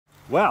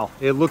Well,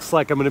 it looks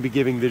like I'm going to be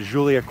giving the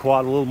Giulia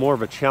Quad a little more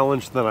of a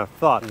challenge than I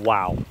thought.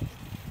 Wow.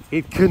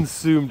 It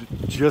consumed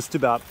just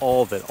about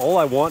all of it. All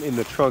I want in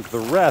the trunk, the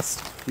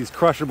rest, these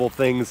crushable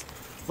things,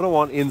 what I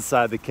want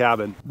inside the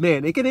cabin.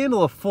 Man, it can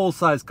handle a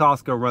full-size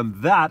Costco run.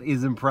 That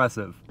is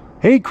impressive.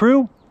 Hey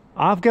crew,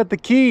 I've got the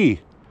key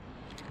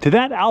to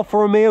that Alfa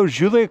Romeo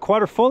Giulia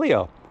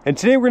Quadrifoglio. And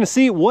today we're going to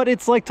see what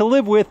it's like to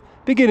live with,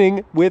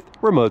 beginning with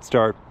remote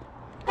start.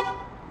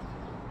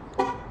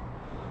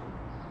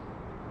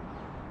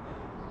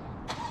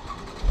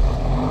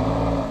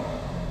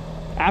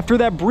 After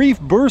that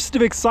brief burst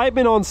of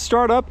excitement on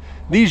startup,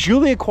 the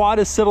Giulia Quad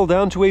has settled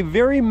down to a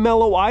very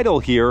mellow idle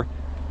here.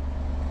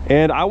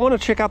 And I want to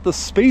check out the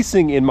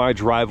spacing in my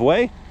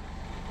driveway.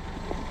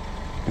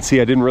 You can see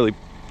I didn't really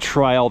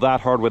try all that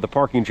hard with the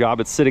parking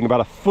job. It's sitting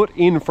about a foot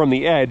in from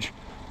the edge,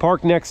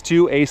 parked next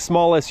to a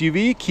small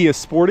SUV, Kia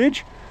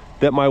Sportage,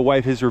 that my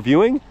wife is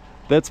reviewing.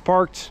 That's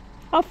parked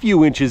a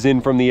few inches in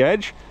from the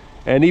edge.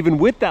 And even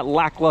with that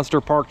lackluster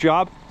park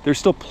job, there's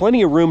still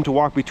plenty of room to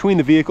walk between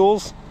the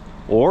vehicles,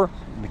 or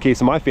in the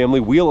case of my family,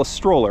 wheel a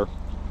stroller.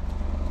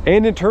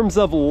 And in terms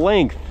of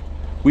length,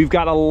 we've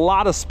got a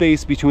lot of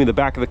space between the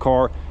back of the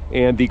car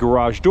and the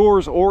garage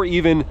doors, or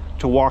even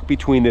to walk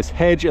between this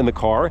hedge and the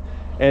car.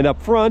 And up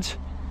front,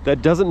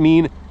 that doesn't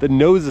mean the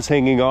nose is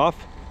hanging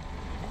off.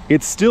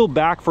 It's still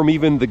back from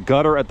even the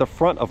gutter at the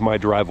front of my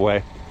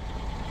driveway.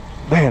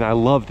 Man, I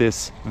love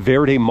this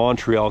Verde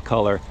Montreal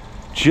color.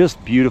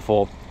 Just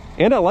beautiful.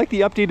 And I like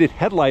the updated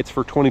headlights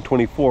for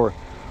 2024.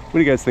 What do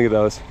you guys think of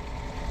those?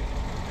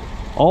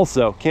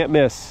 Also, can't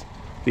miss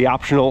the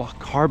optional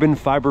carbon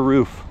fiber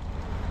roof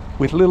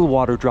with little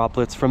water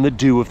droplets from the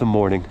dew of the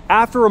morning.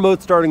 After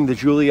remote starting the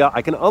Giulia,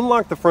 I can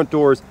unlock the front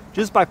doors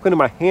just by putting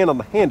my hand on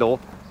the handle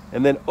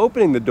and then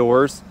opening the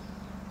doors.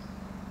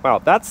 Wow,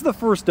 that's the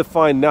first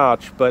defined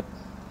notch, but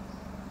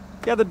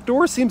yeah, the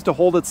door seems to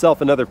hold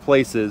itself in other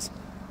places,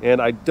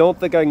 and I don't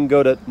think I can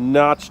go to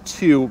notch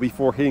 2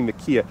 before hitting the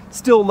Kia.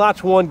 Still,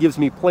 notch 1 gives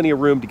me plenty of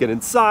room to get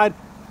inside,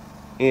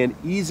 and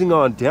easing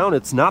on down,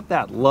 it's not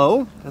that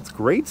low. That's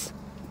great.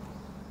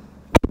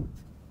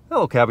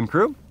 Hello, cabin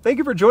crew. Thank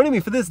you for joining me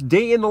for this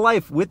day in the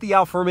life with the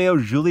Alfa Romeo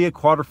Giulia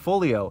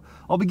Quadrifoglio.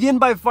 I'll begin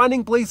by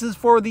finding places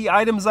for the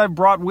items I've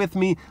brought with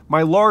me,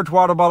 my large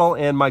water bottle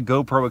and my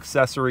GoPro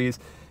accessories.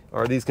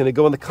 Are these going to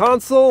go in the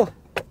console?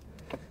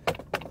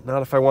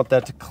 Not if I want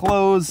that to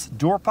close.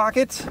 Door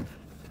pocket?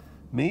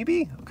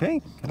 Maybe?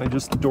 Okay. Can I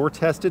just door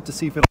test it to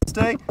see if it'll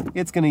stay?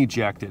 It's going to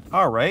eject it.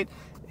 All right.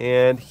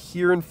 And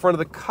here in front of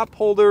the cup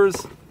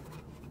holders,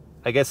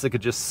 I guess it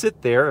could just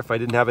sit there if I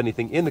didn't have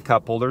anything in the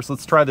cup holders.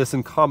 Let's try this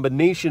in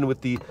combination with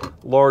the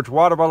large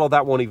water bottle.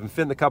 That won't even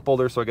fit in the cup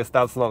holder, so I guess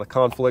that's not a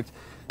conflict.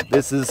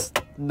 This is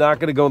not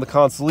going to go in the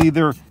console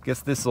either. I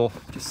guess this will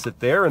just sit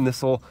there, and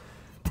this will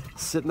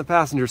sit in the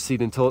passenger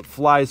seat until it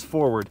flies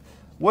forward.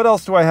 What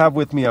else do I have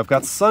with me? I've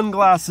got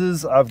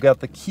sunglasses. I've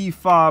got the key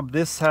fob.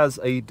 This has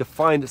a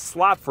defined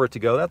slot for it to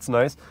go. That's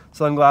nice.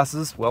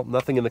 Sunglasses, well,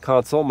 nothing in the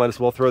console. Might as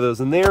well throw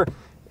those in there.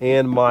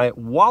 And my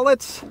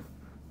wallet,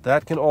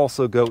 that can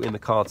also go in the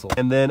console.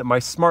 And then my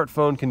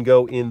smartphone can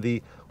go in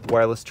the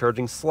wireless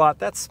charging slot.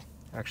 That's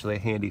actually a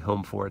handy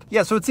home for it.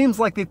 Yeah, so it seems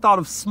like they thought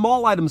of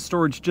small item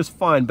storage just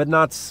fine, but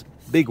not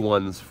big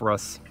ones for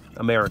us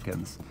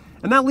Americans.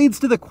 And that leads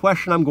to the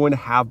question I'm going to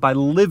have by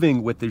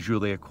living with the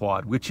Giulia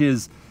Quad, which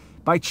is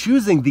by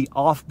choosing the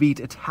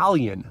offbeat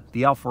Italian,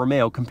 the Alfa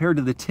Romeo, compared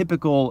to the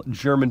typical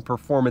German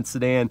performance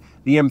sedan,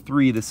 the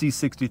M3, the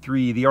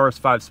C63, the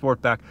RS5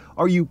 Sportback,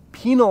 are you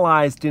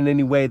penalized in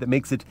any way that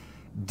makes it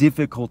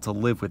difficult to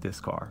live with this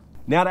car?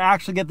 Now, to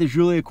actually get the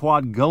Giulia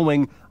Quad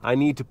going, I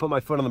need to put my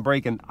foot on the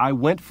brake, and I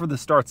went for the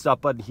start-stop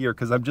button here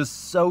because I'm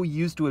just so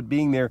used to it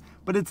being there,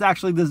 but it's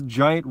actually this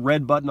giant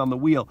red button on the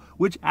wheel,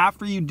 which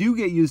after you do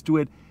get used to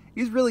it,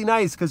 is really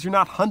nice because you're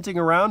not hunting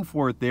around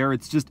for it there.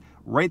 It's just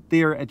right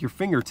there at your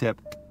fingertip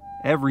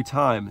every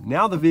time.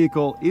 Now the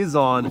vehicle is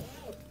on.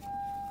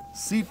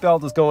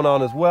 Seatbelt is going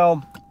on as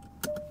well.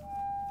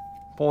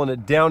 Pulling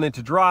it down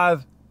into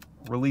drive,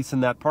 releasing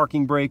that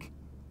parking brake,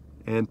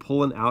 and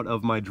pulling out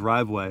of my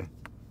driveway.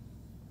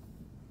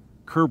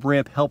 Curb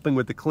ramp helping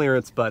with the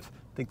clearance, but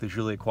I think the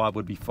Giulia Quad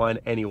would be fine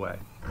anyway.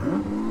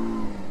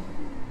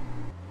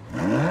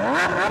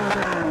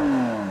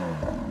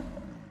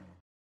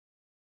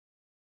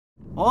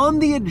 On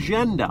the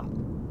agenda,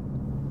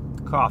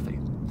 coffee.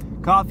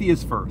 Coffee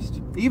is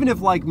first. Even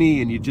if, like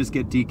me, and you just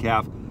get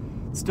decaf,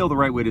 it's still the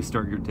right way to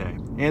start your day.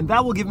 And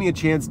that will give me a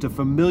chance to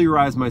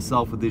familiarize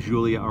myself with the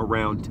Giulia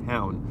around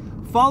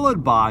town,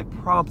 followed by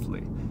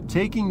promptly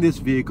taking this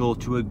vehicle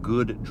to a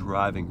good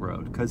driving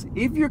road. Because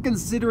if you're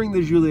considering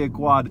the Giulia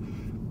Quad,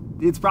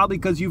 it's probably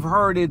because you've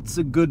heard it's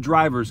a good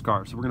driver's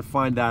car. So we're going to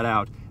find that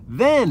out.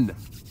 Then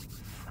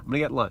I'm going to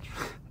get lunch.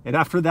 And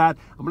after that,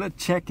 I'm going to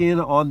check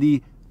in on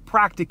the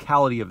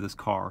practicality of this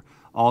car.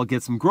 I'll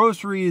get some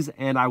groceries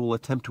and I will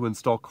attempt to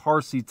install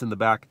car seats in the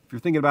back. If you're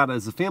thinking about it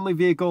as a family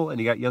vehicle and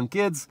you got young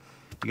kids,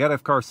 You gotta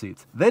have car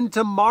seats. Then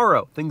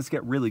tomorrow, things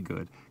get really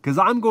good, because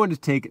I'm going to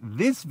take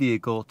this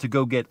vehicle to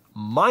go get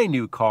my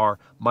new car,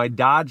 my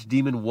Dodge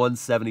Demon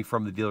 170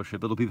 from the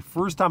dealership. It'll be the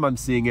first time I'm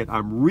seeing it.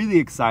 I'm really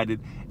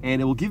excited,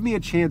 and it will give me a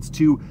chance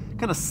to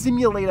kind of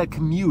simulate a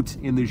commute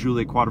in the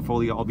Giulia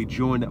Quadrifoglio. I'll be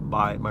joined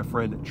by my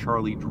friend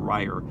Charlie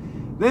Dreyer.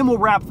 Then we'll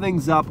wrap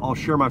things up. I'll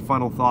share my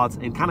final thoughts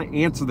and kind of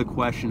answer the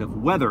question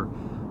of whether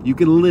you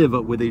can live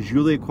with a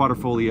Giulia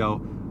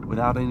Quadrifoglio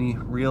without any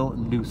real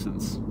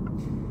nuisance.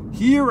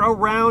 Here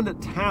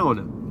around town,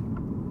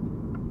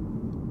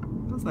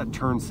 how's that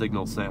turn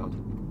signal sound?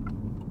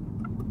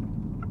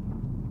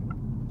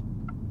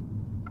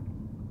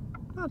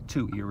 Not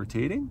too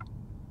irritating.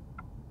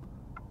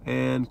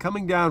 And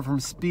coming down from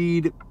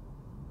speed,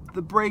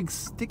 the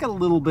brakes take a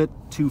little bit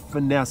to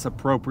finesse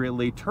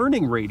appropriately.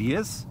 Turning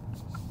radius,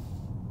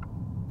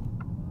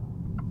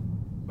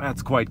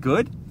 that's quite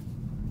good.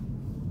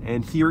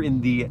 And here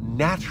in the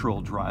natural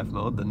drive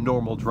mode, the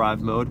normal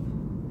drive mode,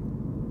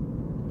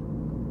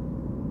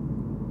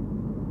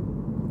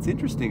 it's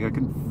interesting. I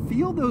can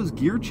feel those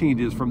gear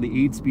changes from the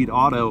 8-speed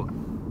auto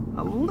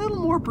a little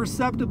more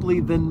perceptibly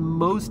than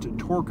most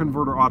torque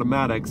converter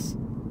automatics.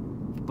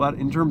 But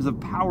in terms of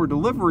power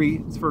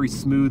delivery, it's very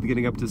smooth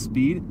getting up to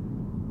speed.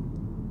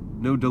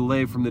 No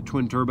delay from the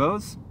twin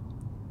turbos.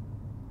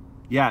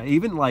 Yeah,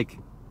 even like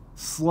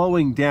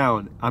slowing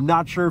down, I'm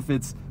not sure if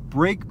it's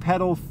brake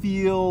pedal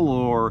feel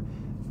or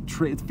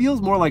it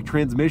feels more like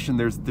transmission.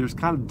 There's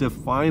kind of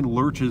defined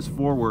lurches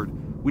forward,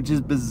 which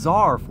is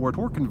bizarre for a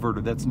torque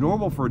converter. That's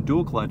normal for a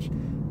dual clutch,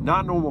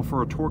 not normal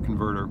for a torque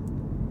converter.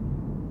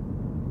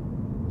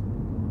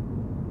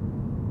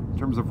 In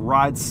terms of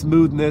ride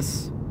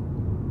smoothness,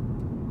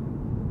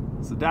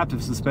 this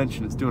adaptive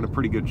suspension is doing a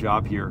pretty good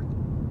job here.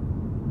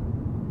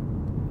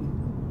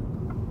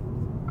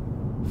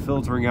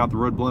 Filtering out the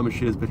road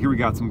blemishes, but here we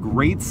got some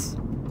grates.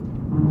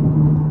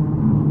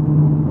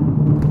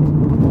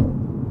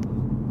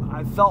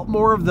 I felt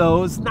more of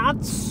those,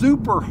 not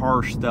super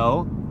harsh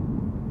though.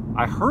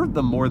 I heard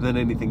them more than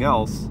anything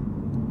else.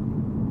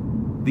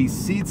 These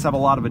seats have a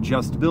lot of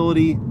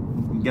adjustability.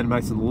 You can get them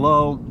nice and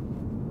low,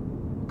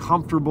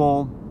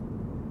 comfortable.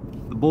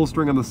 The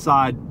bolstering on the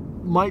side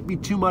might be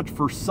too much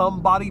for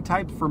some body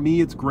types. For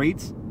me, it's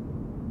great.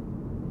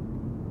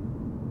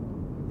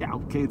 Yeah,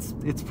 okay,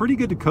 it's pretty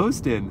good to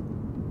coast in.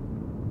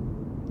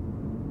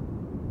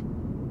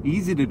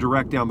 Easy to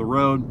direct down the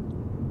road.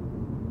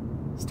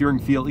 Steering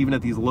feel, even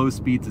at these low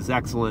speeds, is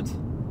excellent.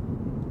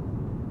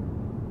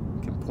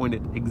 Can point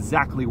it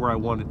exactly where I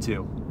want it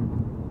to.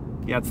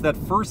 Yeah, it's that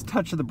first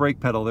touch of the brake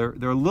pedal. They're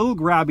a little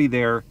grabby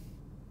there.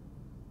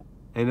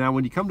 And now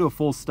when you come to a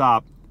full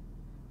stop,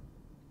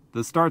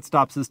 the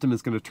start-stop system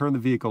is going to turn the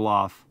vehicle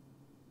off.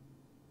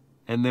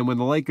 And then when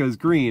the light goes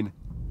green,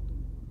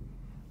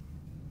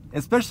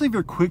 especially if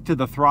you're quick to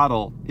the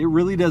throttle, it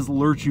really does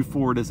lurch you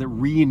forward as it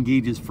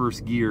re-engages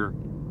first gear.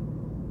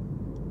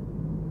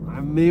 I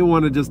may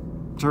want to just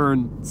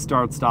turn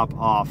start-stop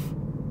off.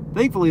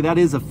 Thankfully, that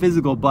is a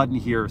physical button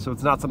here, so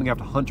it's not something I have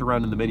to hunt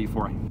around in the menu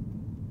for.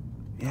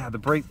 Yeah, the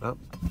brake... Oh,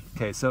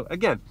 okay, so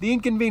again, the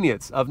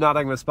inconvenience of not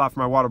having a spot for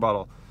my water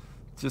bottle.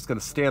 It's just going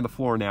to stay on the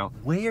floor now.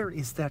 Where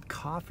is that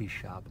coffee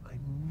shop? I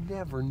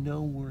never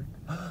know where...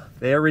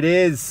 There it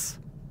is!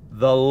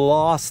 The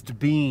Lost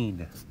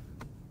Bean.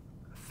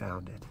 I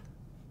found it.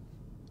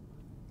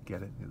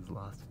 Get it? It was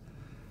lost.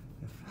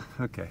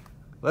 Okay,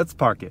 let's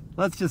park it.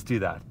 Let's just do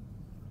that.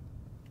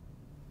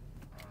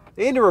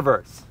 Into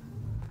reverse.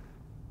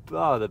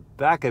 Oh, the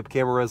backup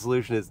camera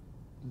resolution is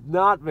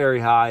not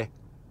very high. At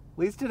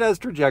least it has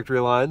trajectory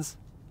lines.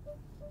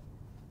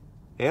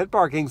 And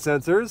parking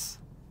sensors.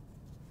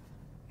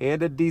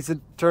 And a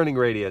decent turning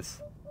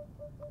radius.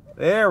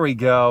 There we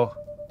go.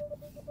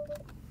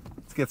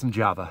 Let's get some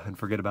Java and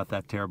forget about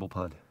that terrible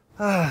pun.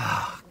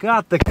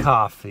 Got the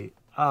coffee.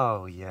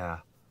 Oh yeah.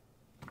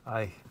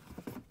 I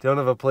don't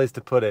have a place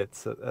to put it,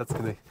 so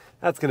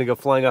that's gonna go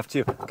flying off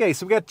too. Okay,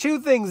 so we got two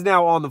things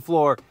now on the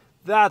floor.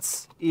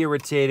 That's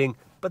irritating,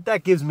 but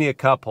that gives me a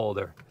cup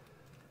holder.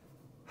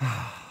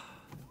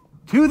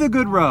 To the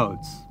good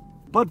roads.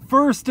 But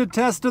first, a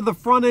test of the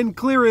front end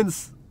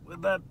clearance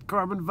with that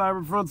carbon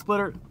fiber front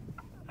splitter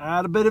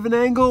at a bit of an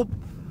angle.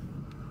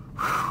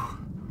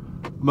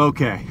 I'm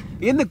okay.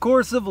 In the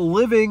course of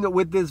living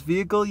with this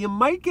vehicle, you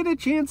might get a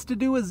chance to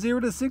do a 0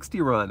 to 60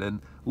 run,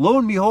 and lo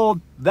and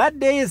behold, that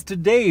day is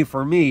today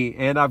for me,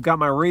 and I've got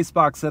my race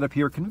box set up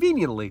here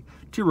conveniently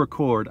to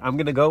record. I'm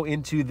gonna go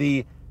into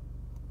the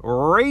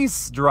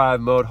race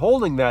drive mode,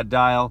 holding that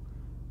dial,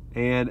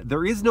 and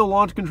there is no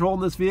launch control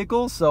in this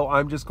vehicle, so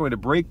I'm just going to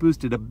brake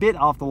boost it a bit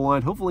off the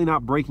line, hopefully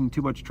not breaking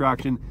too much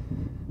traction.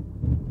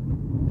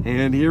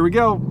 And here we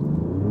go.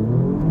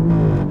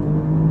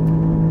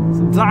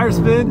 Some tire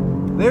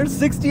spin. There's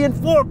 60 in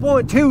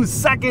 4.2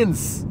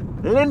 seconds.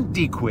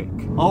 Plenty quick.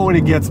 Oh, and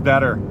it gets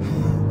better.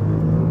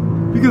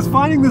 Because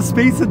finding the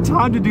space and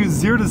time to do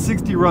 0 to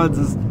 60 runs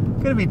is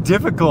gonna be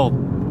difficult.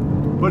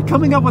 But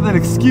coming up with an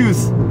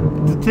excuse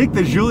to take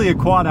the Giulia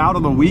Quad out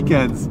on the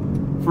weekends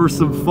for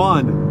some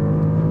fun,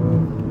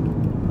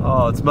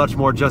 oh, it's much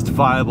more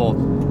justifiable.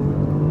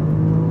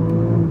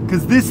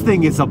 because this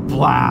thing is a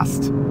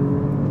blast.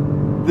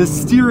 The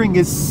steering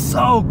is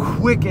so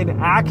quick and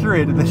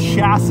accurate, and the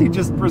chassis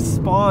just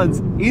responds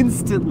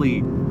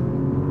instantly.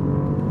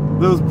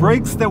 Those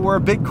brakes that were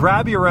a bit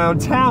grabby around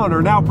town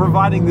are now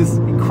providing this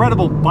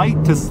incredible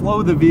bite to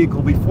slow the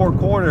vehicle before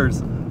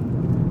corners.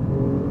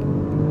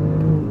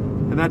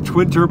 And that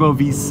twin-turbo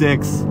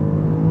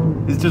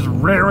V6 is just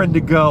raring to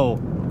go,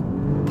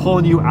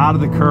 pulling you out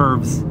of the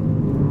curves.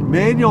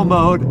 Manual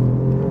mode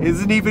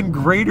is an even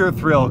greater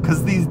thrill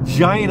because these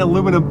giant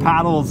aluminum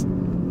paddles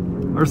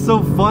are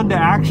so fun to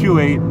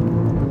actuate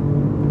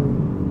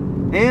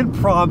and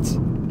prompt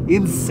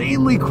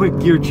insanely quick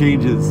gear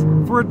changes.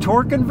 For a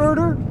torque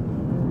converter,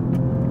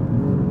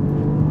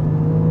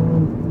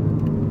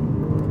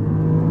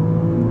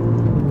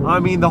 I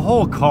mean, the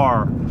whole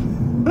car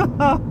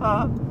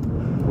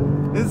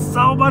is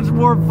so much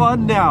more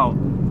fun now.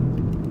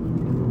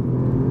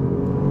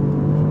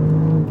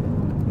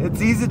 It's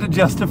easy to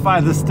justify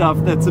the stuff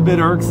that's a bit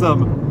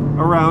irksome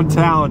around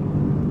town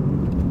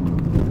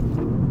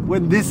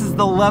when this is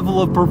the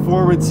level of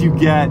performance you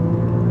get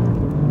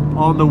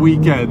on the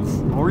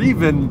weekends. Or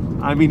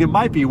even, I mean, it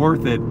might be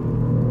worth it,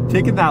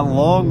 taking that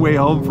long way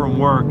home from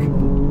work.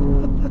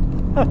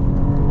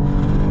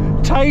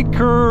 Tight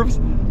curves,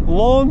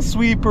 long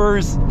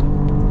sweepers,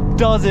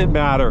 doesn't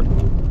matter.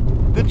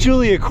 The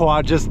Giulia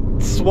Quad just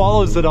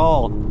swallows it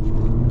all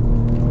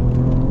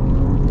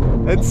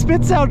and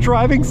spits out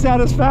driving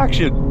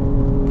satisfaction.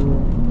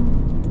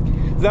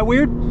 Is that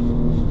weird?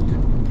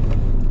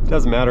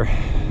 Doesn't matter.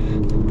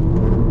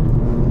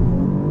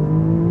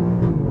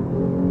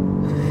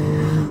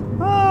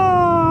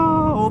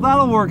 Well,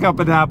 that'll work up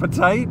an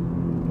appetite.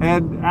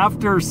 And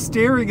after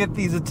staring at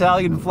these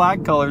Italian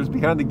flag colors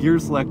behind the gear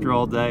selector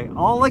all day,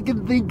 all I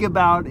can think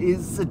about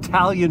is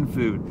Italian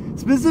food.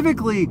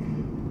 Specifically,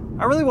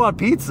 I really want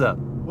pizza.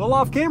 Well,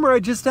 off camera, I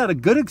just had a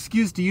good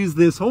excuse to use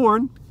this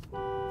horn.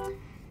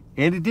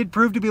 And it did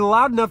prove to be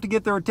loud enough to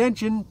get their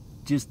attention,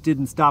 just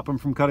didn't stop them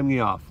from cutting me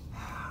off.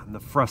 And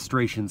the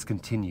frustrations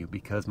continue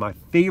because my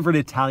favorite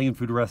Italian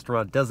food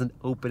restaurant doesn't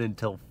open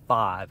until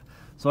 5.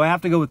 So I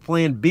have to go with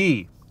plan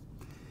B.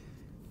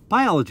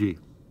 Biology.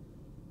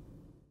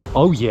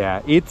 Oh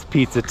yeah, it's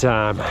pizza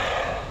time.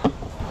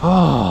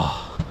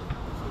 Oh,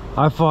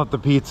 I fought the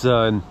pizza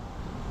and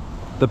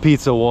the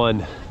pizza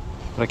won.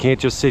 But I can't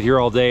just sit here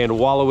all day and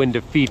wallow in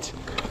defeat.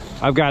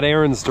 I've got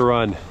errands to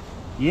run.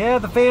 Yeah,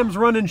 the fam's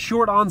running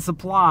short on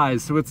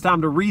supplies, so it's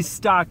time to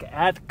restock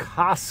at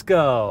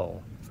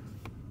Costco.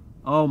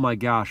 Oh my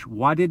gosh,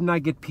 why didn't I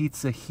get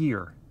pizza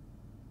here?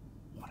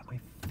 What am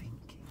I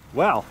thinking?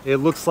 Well, it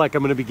looks like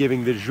I'm going to be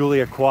giving the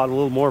Giulia Quad a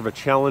little more of a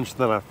challenge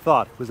than I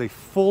thought. It was a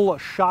full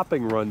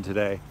shopping run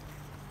today.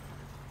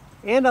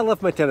 And I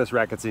left my tennis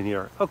rackets in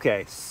here.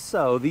 Okay,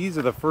 so these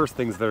are the first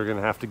things that are going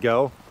to have to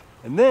go.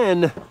 And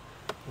then,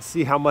 let's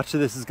see how much of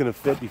this is going to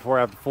fit before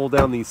I have to fold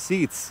down these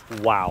seats.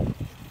 Wow.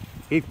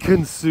 It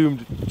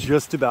consumed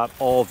just about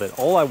all of it.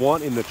 All I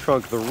want in the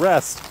trunk, the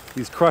rest,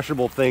 these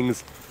crushable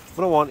things,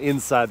 what I want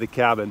inside the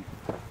cabin.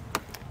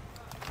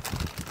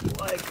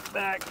 Like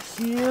back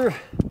here.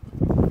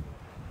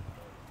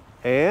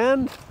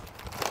 And,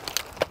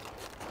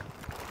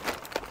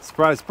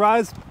 surprise,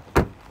 surprise,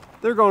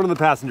 they're going in the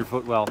passenger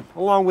footwell,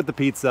 along with the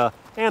pizza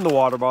and the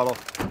water bottle.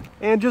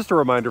 And just a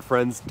reminder,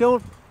 friends,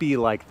 don't be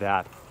like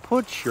that.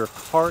 Put your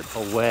cart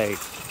away.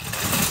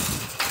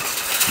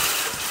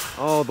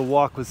 Oh, the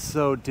walk was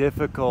so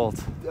difficult.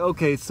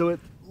 Okay, so it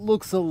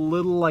looks a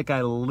little like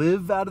I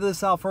live out of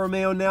this Alfa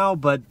Romeo now,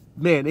 but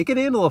man, it can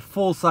handle a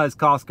full-size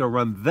Costco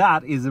run.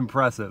 That is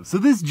impressive. So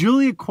this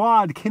Giulia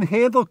Quad can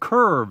handle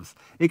curves.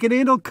 It can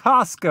handle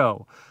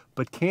Costco,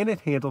 but can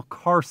it handle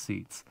car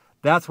seats?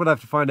 That's what I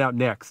have to find out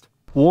next.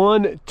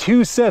 1,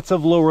 2 sets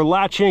of lower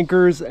latch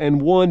anchors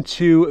and 1,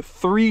 2,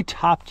 3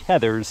 top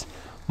tethers.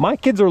 My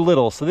kids are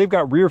little, so they've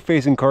got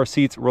rear-facing car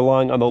seats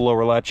relying on the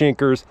lower latch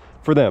anchors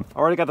for them. I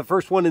already got the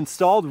first one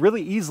installed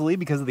really easily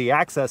because of the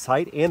access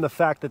height and the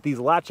fact that these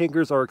latch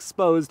anchors are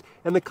exposed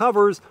and the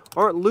covers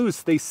aren't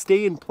loose. They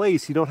stay in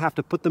place. You don't have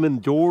to put them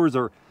indoors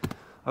or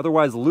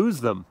otherwise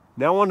lose them.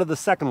 Now on to the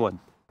second one.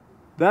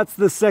 That's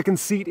the second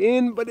seat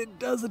in, but it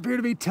does appear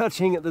to be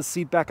touching the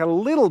seat back a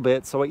little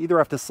bit, so I either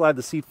have to slide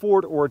the seat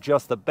forward or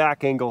adjust the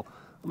back angle.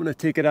 I'm going to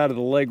take it out of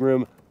the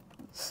legroom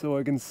so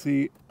I can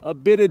see a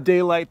bit of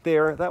daylight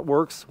there. That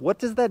works. What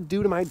does that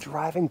do to my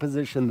driving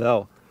position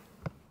though?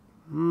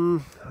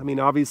 I mean,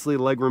 obviously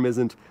legroom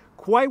isn't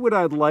quite what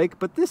I'd like,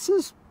 but this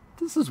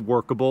is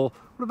workable.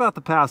 What about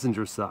the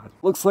passenger side?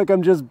 Looks like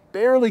I'm just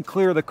barely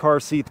clear of the car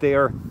seat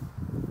there.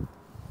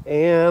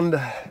 And,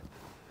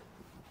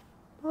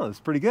 oh, that's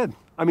pretty good.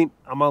 I mean,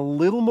 I'm a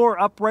little more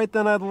upright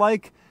than I'd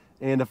like,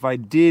 and if I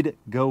did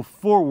go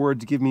forward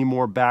to give me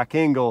more back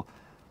angle,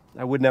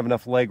 I wouldn't have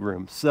enough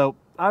legroom. So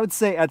I would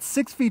say at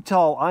 6 feet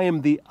tall, I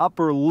am the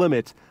upper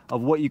limit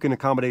of what you can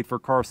accommodate for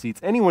car seats.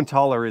 Anyone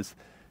taller is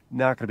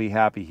not going to be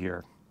happy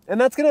here.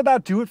 And that's going to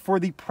about do it for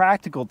the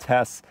practical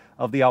tests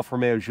of the Alfa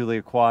Romeo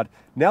Giulia Quad.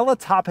 Now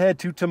let's hop ahead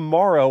to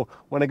tomorrow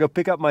when I go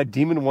pick up my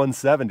Demon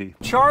 170.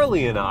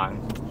 Charlie and I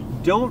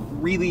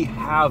don't really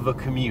have a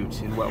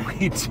commute in what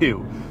we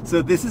do.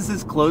 So this is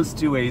as close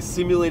to a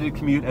simulated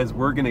commute as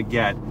we're gonna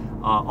get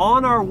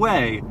on our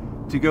way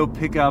to go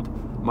pick up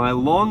my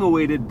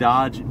long-awaited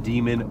Dodge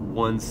Demon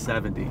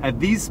 170. At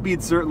these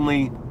speeds,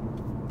 certainly,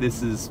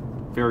 this is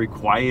very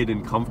quiet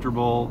and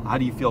comfortable. How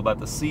do you feel about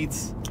the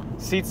seats?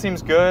 Seat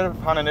seems good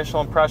upon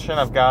initial impression.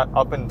 I've got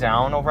up and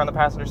down over on the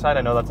passenger side.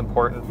 I know that's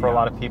important for a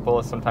lot of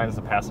people. Sometimes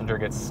the passenger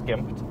gets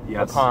skimped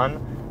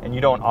upon, and you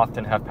don't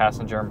often have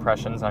passenger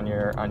impressions on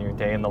your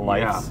day in the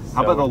life. Yeah.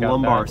 How about the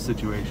lumbar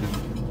situation?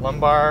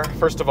 Lumbar,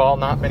 first of all,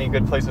 not many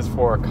good places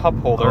for a cup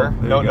holder.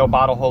 No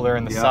bottle holder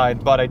in the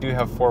side, but I do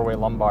have four-way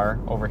lumbar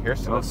over here.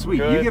 So sweet.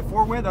 Good. You get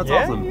four-way? That's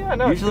awesome. Yeah,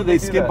 no. Usually they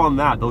skip on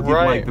that. They'll give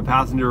like the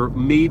passenger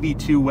maybe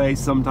two-way,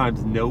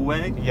 sometimes no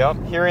way.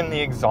 Yep. Hearing the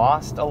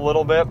exhaust a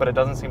little bit, but it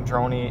doesn't seem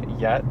droney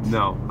yet.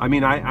 No. I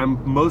mean,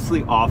 I'm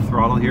mostly off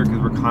throttle here because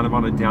we're kind of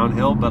on a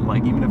downhill, but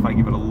like even if I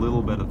give it a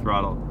little bit of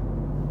throttle,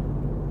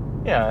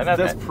 yeah, and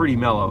that's pretty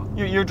mellow.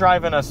 You're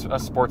driving a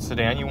sports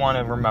sedan. You want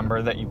to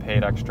remember that you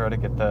paid extra to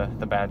get the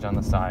badge on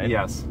the side.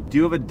 Yes. Do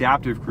you have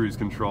adaptive cruise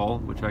control,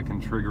 which I can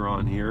trigger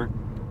on here?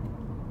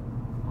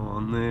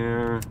 On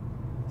there,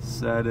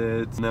 set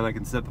it, and then I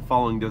can set the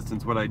following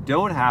distance. What I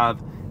don't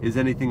have is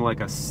anything like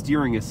a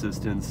steering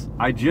assistance.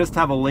 I just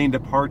have a lane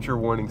departure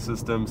warning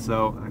system,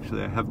 so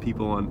actually I have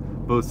people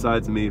on both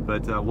sides of me,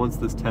 but once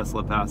this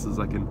Tesla passes,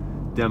 I can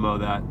demo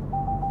that.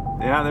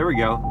 Yeah, there we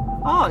go.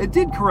 Oh, it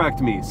did correct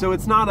me. So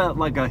it's not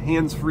like a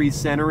hands-free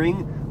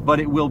centering, but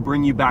it will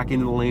bring you back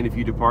into the lane if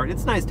you depart.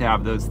 It's nice to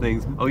have those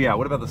things. Oh yeah,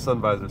 what about the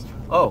sun visors?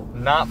 Oh.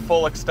 Not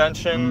full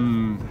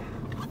extension.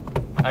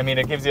 I mean,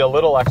 it gives you a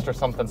little extra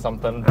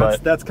something,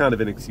 but... That's kind of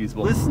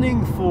inexcusable.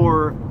 Listening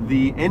for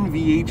the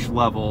NVH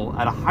level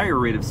at a higher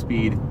rate of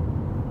speed.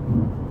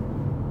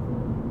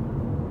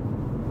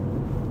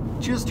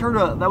 Just heard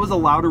that was a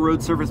louder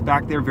road surface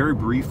back there very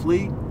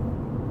briefly,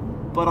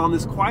 but on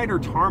this quieter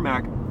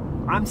tarmac,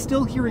 I'm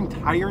still hearing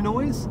tire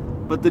noise,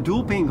 but the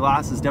dual pane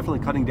glass is definitely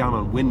cutting down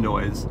on wind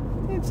noise.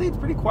 I'd say it's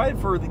pretty quiet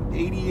for the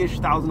 $80-ish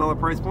thousand point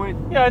price.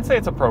 Yeah, I'd say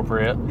it's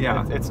appropriate.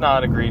 Yeah. It's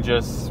not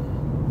egregious.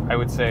 I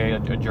would say a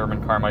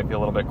German car might be a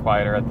little bit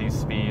quieter at these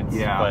speeds.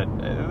 Yeah.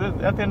 But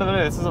at the end of the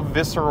day, this is a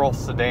visceral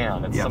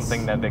sedan. It's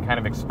something that they kind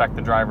of expect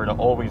the driver to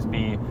always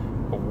be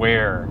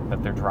aware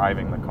that they're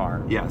driving the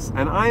car. Yes,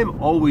 and I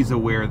am always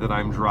aware that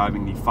I'm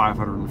driving the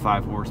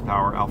 505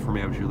 horsepower Alfa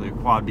Romeo Giulia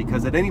Quad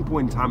because at any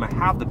point in time I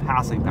have the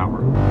passing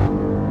power.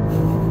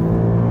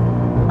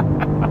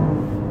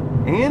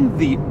 And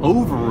the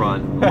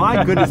overrun.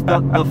 My goodness,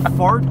 the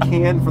fart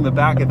can from the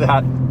back of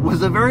that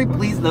was the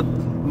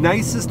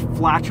nicest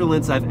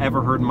flatulence I've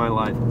ever heard in my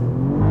life.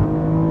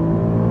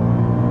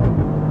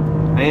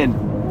 And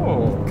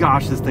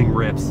gosh, this thing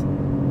rips.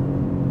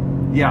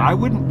 Yeah, I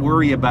wouldn't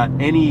worry about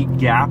any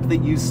gap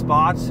that you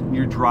spot.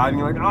 You're driving,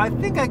 you're like, oh, I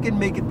think I can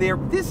make it there.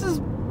 This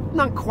is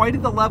not quite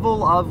at the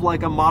level of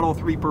like a Model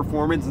 3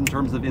 performance in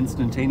terms of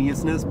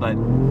instantaneousness, but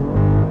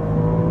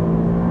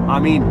I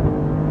mean,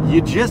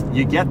 you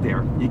get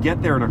there. You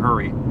get there in a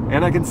hurry.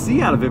 And I can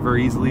see out of it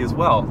very easily as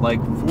well.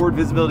 Like forward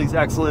visibility is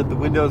excellent, the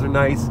windows are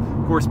nice.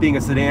 Of course, being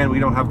a sedan, we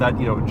don't have that,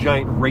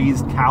 giant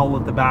raised cowl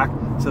at the back,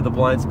 so the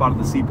blind spot of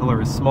the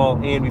C-pillar is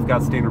small, and we've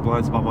got standard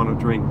blind spot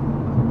monitoring.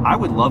 I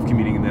would love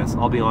commuting in this,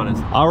 I'll be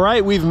honest. All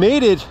right, we've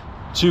made it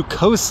to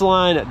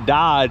Coastline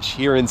Dodge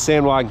here in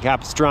San Juan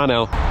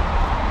Capistrano.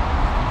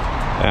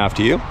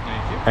 After you.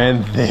 Thank you.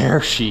 And there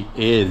she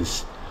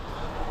is.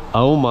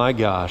 Oh my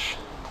gosh.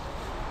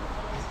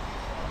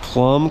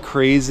 Plum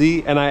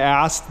crazy. And I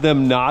asked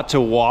them not to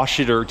wash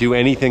it or do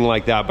anything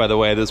like that, by the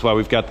way. That's why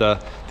we've got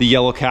the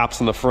yellow caps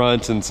on the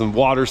front and some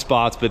water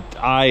spots, but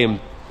I am...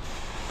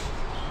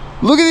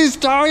 Look at these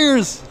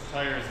tires! The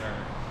tires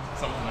are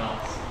something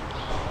else.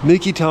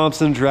 Mickey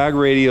Thompson drag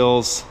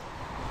radials.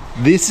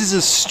 This is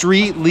a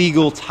street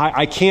legal tire.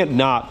 I can't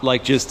not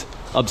like just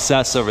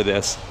obsess over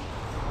this.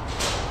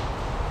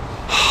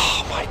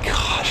 Oh my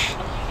gosh.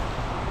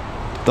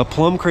 The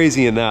plum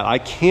crazy in that. I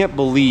can't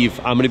believe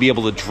I'm gonna be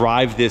able to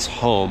drive this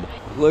home.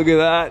 Look at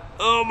that.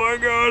 Oh my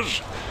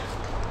gosh.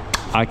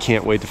 I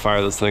can't wait to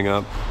fire this thing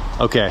up.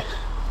 Okay,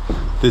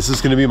 this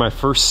is gonna be my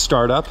first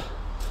startup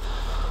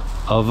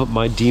of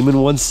my Demon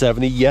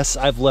 170. Yes,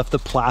 I've left the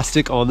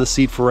plastic on the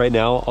seat for right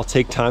now. I'll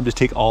take time to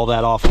take all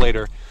that off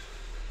later.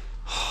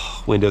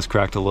 Windows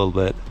cracked a little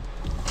bit.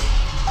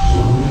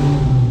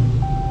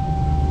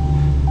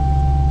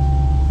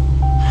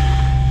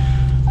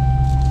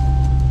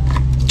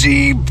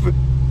 Deep,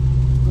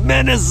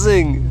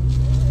 menacing.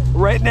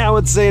 Right now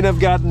it's saying I've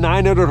got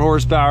 900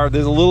 horsepower.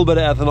 There's a little bit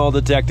of ethanol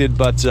detected,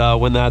 but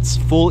when that's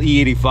full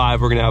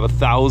E85, we're gonna have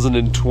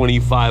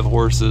 1,025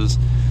 horses.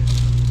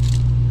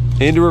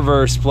 Into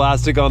reverse,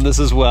 plastic on this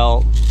as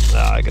well.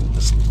 I can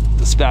just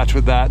dispatch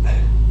with that.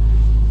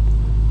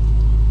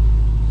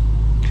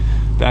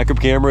 Backup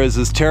camera is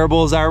as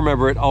terrible as I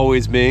remember it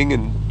always being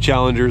in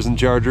Challengers and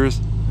Chargers.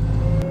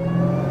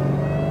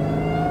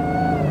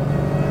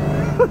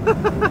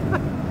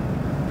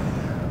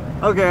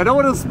 Okay, I don't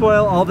want to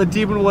spoil all the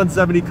Demon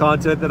 170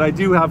 content that I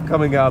do have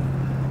coming up.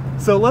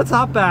 So let's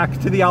hop back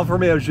to the Alfa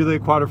Romeo Giulia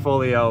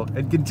Quadrifoglio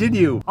and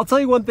continue. I'll tell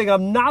you one thing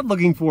I'm not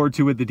looking forward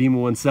to with the Dima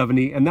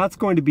 170, and that's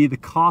going to be the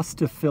cost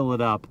to fill it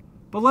up.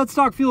 But let's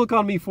talk fuel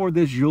economy for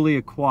this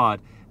Giulia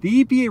Quad.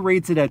 The EPA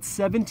rates it at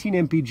 17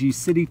 mpg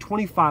city,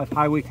 25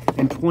 highway,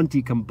 and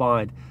 20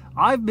 combined.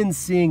 I've been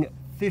seeing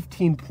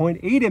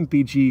 15.8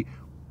 mpg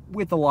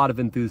with a lot of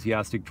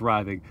enthusiastic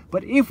driving.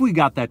 But if we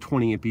got that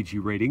 20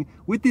 mpg rating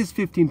with this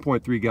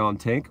 15.3 gallon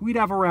tank, we'd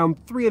have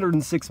around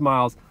 306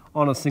 miles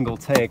on a single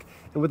tank.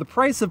 And with the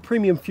price of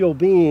premium fuel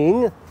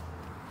being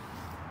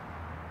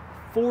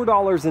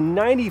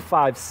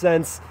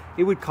 $4.95,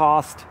 it would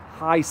cost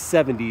high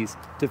 70s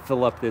to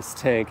fill up this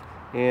tank.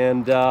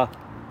 And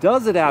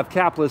does it have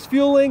capless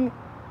fueling?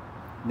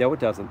 No,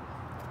 it doesn't.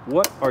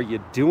 What are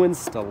you doing,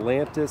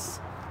 Stellantis?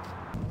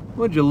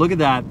 Would you look at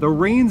that? The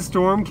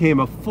rainstorm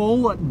came a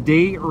full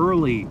day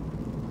early.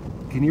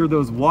 You can hear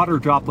those water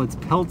droplets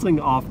pelting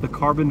off the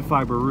carbon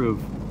fiber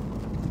roof.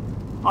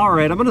 All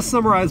right, I'm going to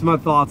summarize my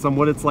thoughts on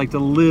what it's like to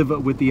live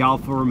with the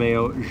Alfa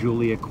Romeo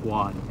Giulia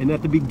Quad. And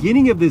at the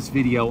beginning of this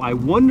video, I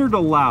wondered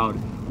aloud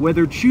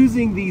whether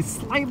choosing the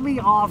slightly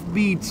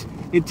offbeat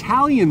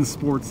Italian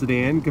sports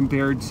sedan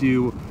compared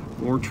to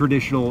more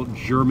traditional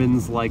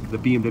Germans like the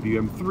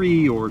BMW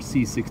M3 or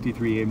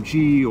C63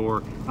 AMG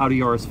or Audi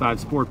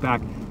RS5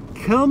 Sportback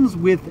comes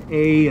with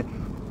a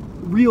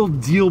real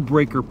deal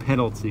breaker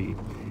penalty.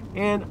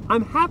 And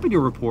I'm happy to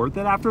report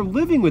that after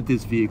living with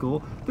this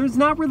vehicle, there's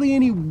not really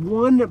any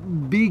one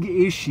big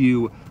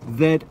issue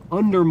that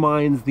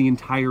undermines the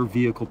entire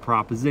vehicle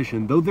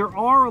proposition, though there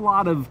are a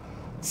lot of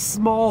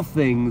small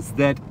things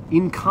that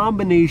in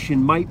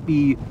combination might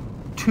be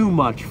too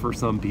much for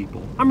some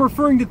people. I'm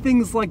referring to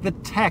things like the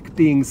tech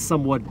being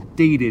somewhat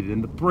dated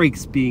and the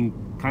brakes being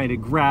kind of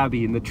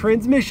grabby and the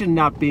transmission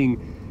not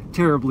being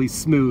terribly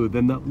smooth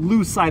and the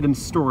loose item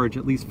storage,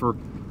 at least for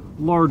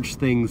large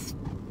things,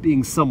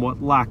 being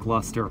somewhat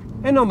lackluster.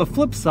 And on the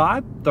flip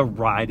side, the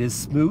ride is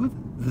smooth,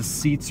 the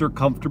seats are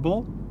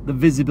comfortable, the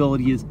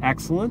visibility is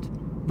excellent,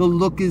 the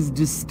look is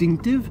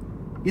distinctive,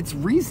 it's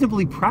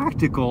reasonably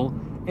practical,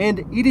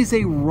 and it is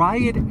a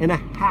riot and a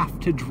half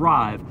to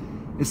drive,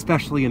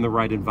 especially in the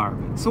right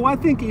environment. So I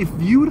think if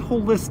viewed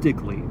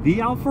holistically,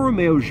 the Alfa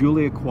Romeo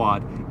Giulia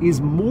Quad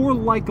is more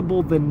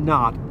likable than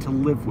not to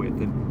live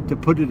with. And to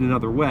put it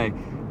another way,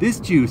 this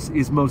juice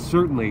is most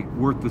certainly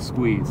worth the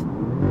squeeze.